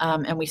memory,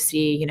 and we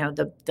see,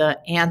 the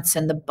ants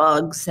and the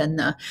bugs and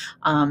the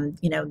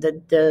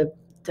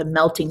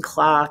melting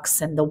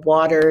clocks and the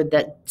water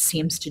that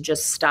seems to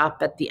just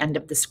stop at the end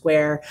of the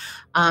square.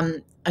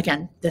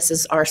 Again, this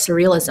is our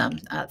surrealism,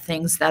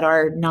 things that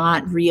are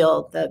not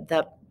real,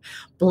 that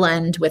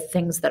blend with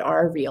things that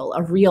are real,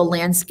 a real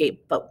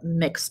landscape, but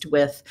mixed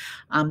with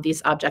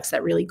these objects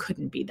that really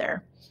couldn't be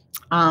there.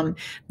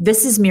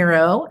 This is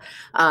Miro.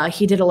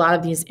 He did a lot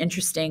of these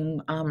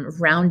interesting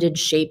rounded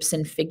shapes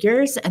and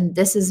figures, and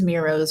this is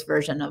Miro's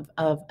version of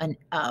a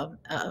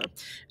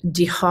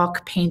De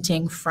Hoc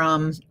painting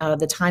from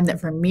the time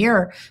that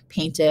Vermeer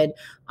painted.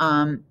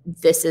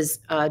 This is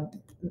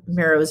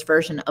Miro's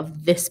version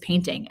of this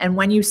painting. And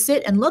when you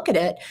sit and look at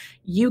it,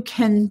 you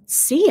can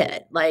see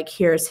it. Like,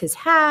 here's his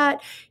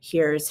hat,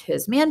 here's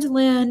his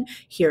mandolin,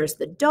 here's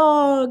the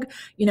dog.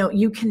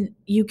 You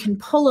can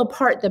pull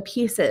apart the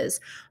pieces,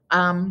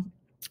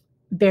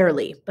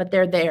 barely, but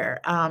they're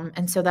there.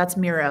 And so that's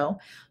Miro.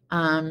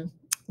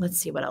 Let's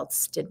see, what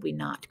else did we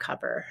not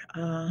cover?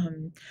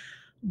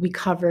 We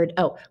covered,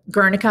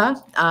 Guernica.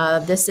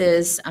 This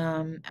is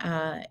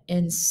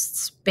in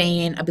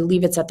Spain. I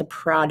believe it's at the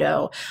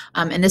Prado.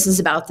 And this is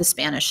about the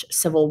Spanish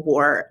Civil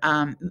War.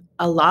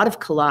 A lot of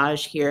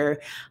collage here,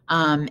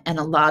 and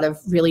a lot of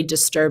really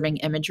disturbing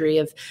imagery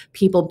of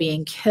people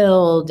being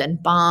killed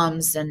and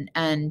bombs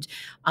and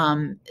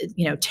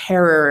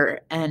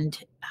terror.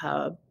 And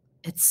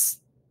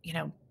it's,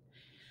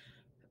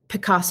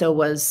 Picasso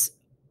was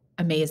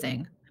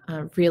amazing.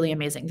 Really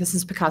amazing. This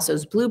is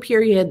Picasso's blue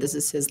period. This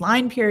is his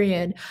line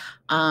period.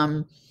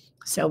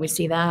 So we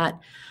see that.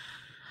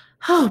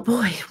 Oh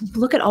boy,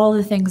 look at all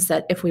the things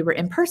that if we were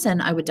in person,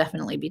 I would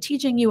definitely be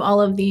teaching you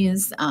all of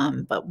these,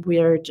 but we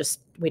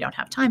don't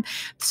have time.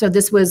 So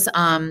this was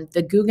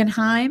the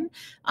Guggenheim.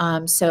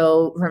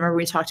 So remember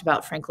we talked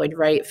about Frank Lloyd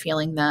Wright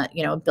feeling that,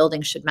 a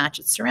building should match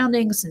its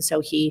surroundings. And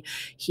so he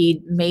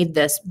made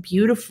this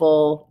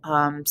beautiful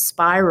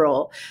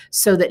spiral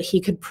so that he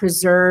could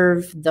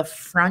preserve the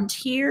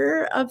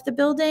frontier of the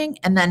building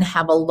and then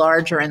have a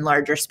larger and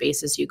larger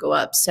space as you go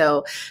up.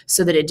 So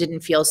that it didn't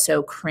feel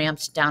so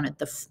cramped down at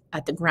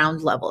the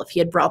ground level. If he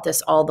had brought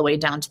this all the way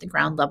down to the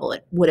ground level,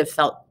 it would have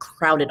felt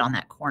crowded on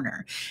that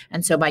corner.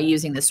 And so by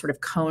using this sort of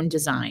cone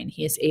design,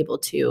 he is able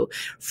to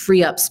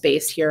free up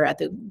space here at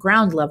the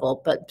ground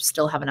level, but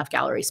still have enough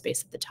gallery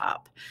space at the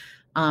top.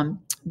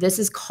 This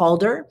is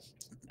Calder.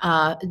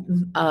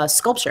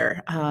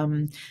 Sculpture,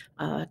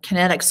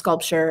 kinetic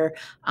sculpture.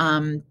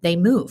 They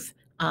move.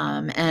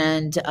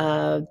 And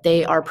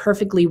they are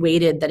perfectly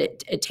weighted that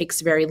it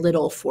takes very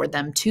little for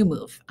them to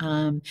move.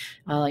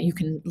 You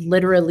can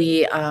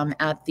literally,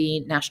 at the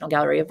National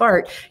Gallery of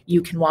Art,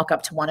 you can walk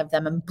up to one of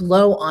them and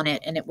blow on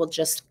it, and it will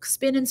just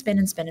spin and spin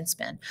and spin and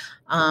spin.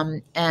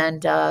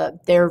 And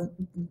they're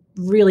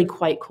really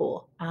quite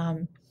cool.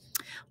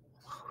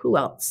 Who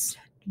else?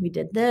 We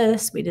did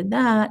this, we did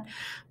that.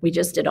 We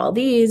just did all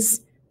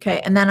these. Okay,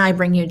 and then I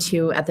bring you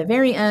to, at the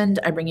very end,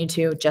 I bring you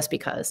to Just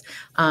Because.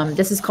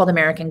 This is called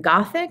American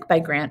Gothic by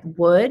Grant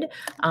Wood.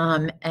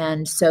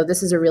 And so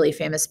this is a really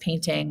famous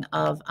painting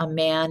of a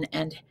man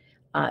and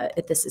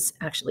this is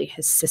actually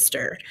his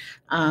sister.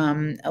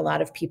 A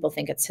lot of people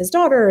think it's his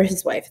daughter or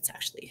his wife. It's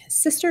actually his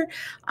sister.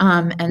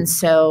 And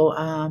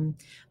so,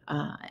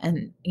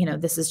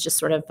 this is just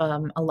sort of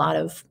a lot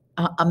of,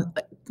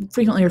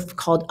 frequently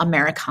called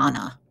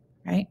Americana,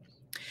 right?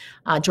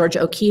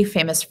 Georgia O'Keeffe,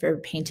 famous for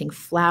painting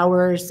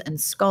flowers and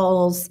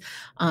skulls.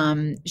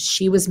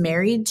 She was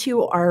married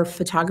to our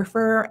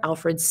photographer,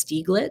 Alfred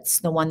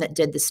Stieglitz, the one that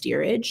did the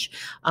steerage.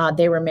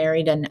 They were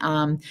married and,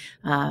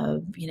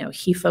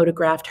 he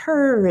photographed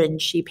her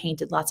and she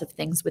painted lots of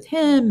things with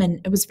him, and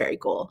it was very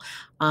cool.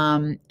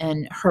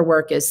 And her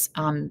work is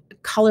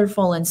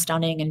colorful and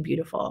stunning and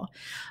beautiful.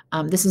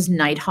 This is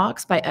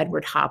Nighthawks by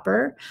Edward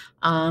Hopper.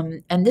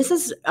 And this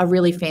is a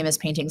really famous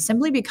painting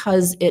simply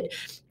because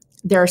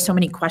there are so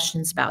many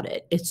questions about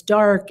it. It's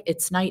dark,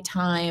 it's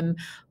nighttime,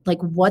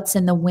 like what's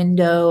in the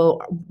window?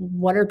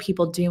 What are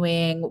people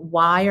doing?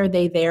 Why are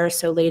they there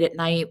so late at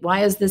night?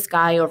 Why is this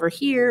guy over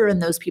here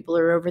and those people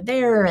are over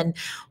there? And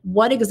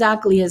what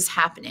exactly is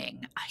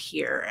happening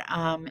here?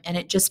 And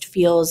it just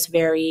feels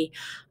very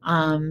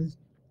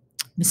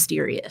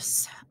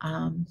mysterious.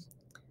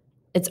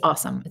 It's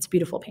awesome. It's a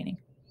beautiful painting.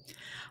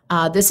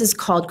 This is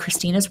called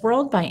Christina's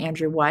World by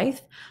Andrew Wythe.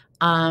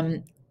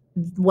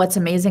 What's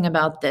amazing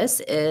about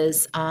this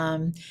is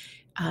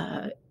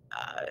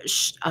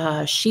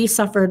she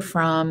suffered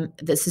from,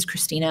 this is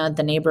Christina,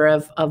 the neighbor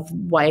of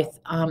Wythe.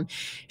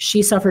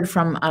 She suffered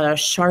from a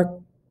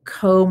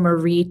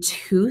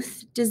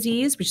Charcot-Marie-Tooth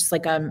disease, which is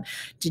like a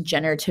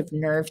degenerative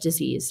nerve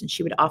disease. And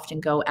she would often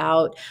go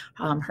out,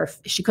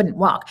 she couldn't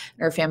walk.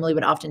 And her family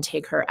would often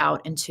take her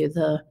out into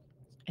the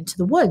into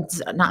the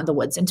woods, not in the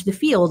woods, into the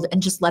field,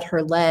 and just let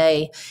her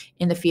lay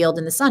in the field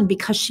in the sun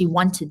because she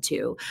wanted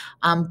to.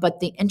 But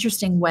the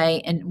interesting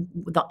way and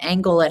the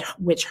angle at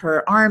which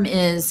her arm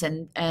is,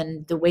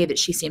 and the way that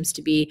she seems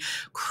to be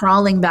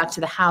crawling back to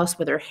the house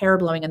with her hair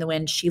blowing in the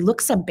wind, she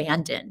looks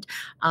abandoned.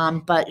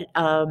 But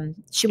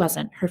she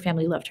wasn't. Her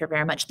family loved her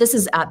very much. This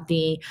is at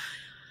the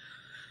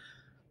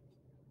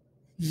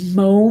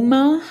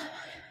MoMA.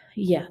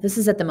 Yeah, this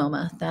is at the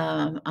MoMA,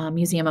 the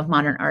Museum of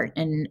Modern Art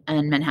in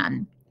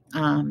Manhattan.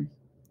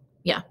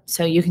 Yeah,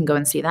 so you can go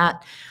and see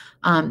that.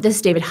 This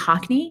is David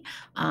Hockney,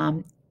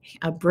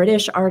 a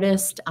British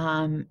artist,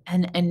 and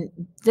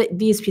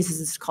these pieces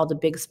is called A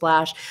Big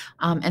Splash,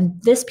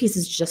 and this piece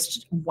is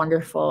just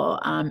wonderful.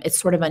 It's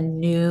sort of a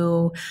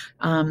new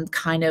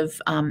kind of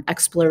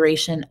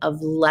exploration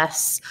of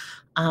less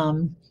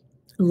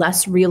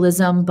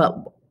realism,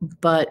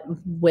 but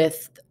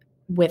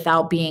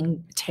without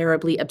being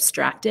terribly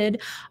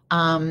abstracted.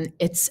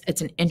 It's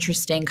an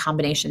interesting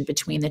combination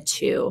between the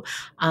two.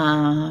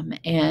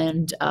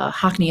 And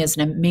Hockney is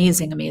an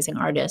amazing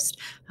artist.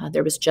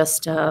 There was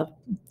just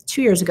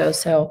 2 years ago,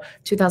 so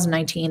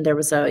 2019, there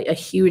was a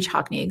huge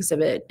Hockney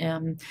exhibit,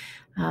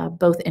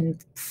 both in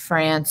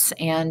France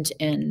and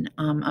in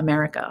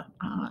America.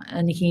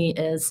 And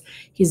he's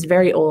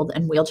very old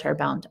and wheelchair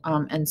bound.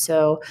 And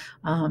so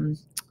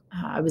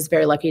I was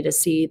very lucky to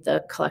see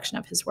the collection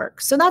of his work.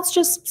 So that's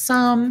just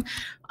some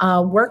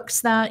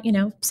works that,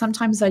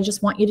 sometimes I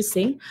just want you to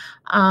see.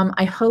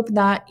 I hope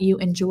that you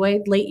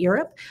enjoyed Late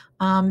Europe,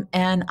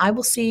 and I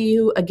will see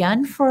you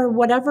again for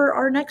whatever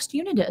our next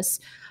unit is.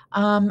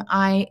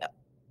 I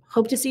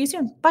hope to see you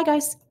soon. Bye,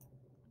 guys.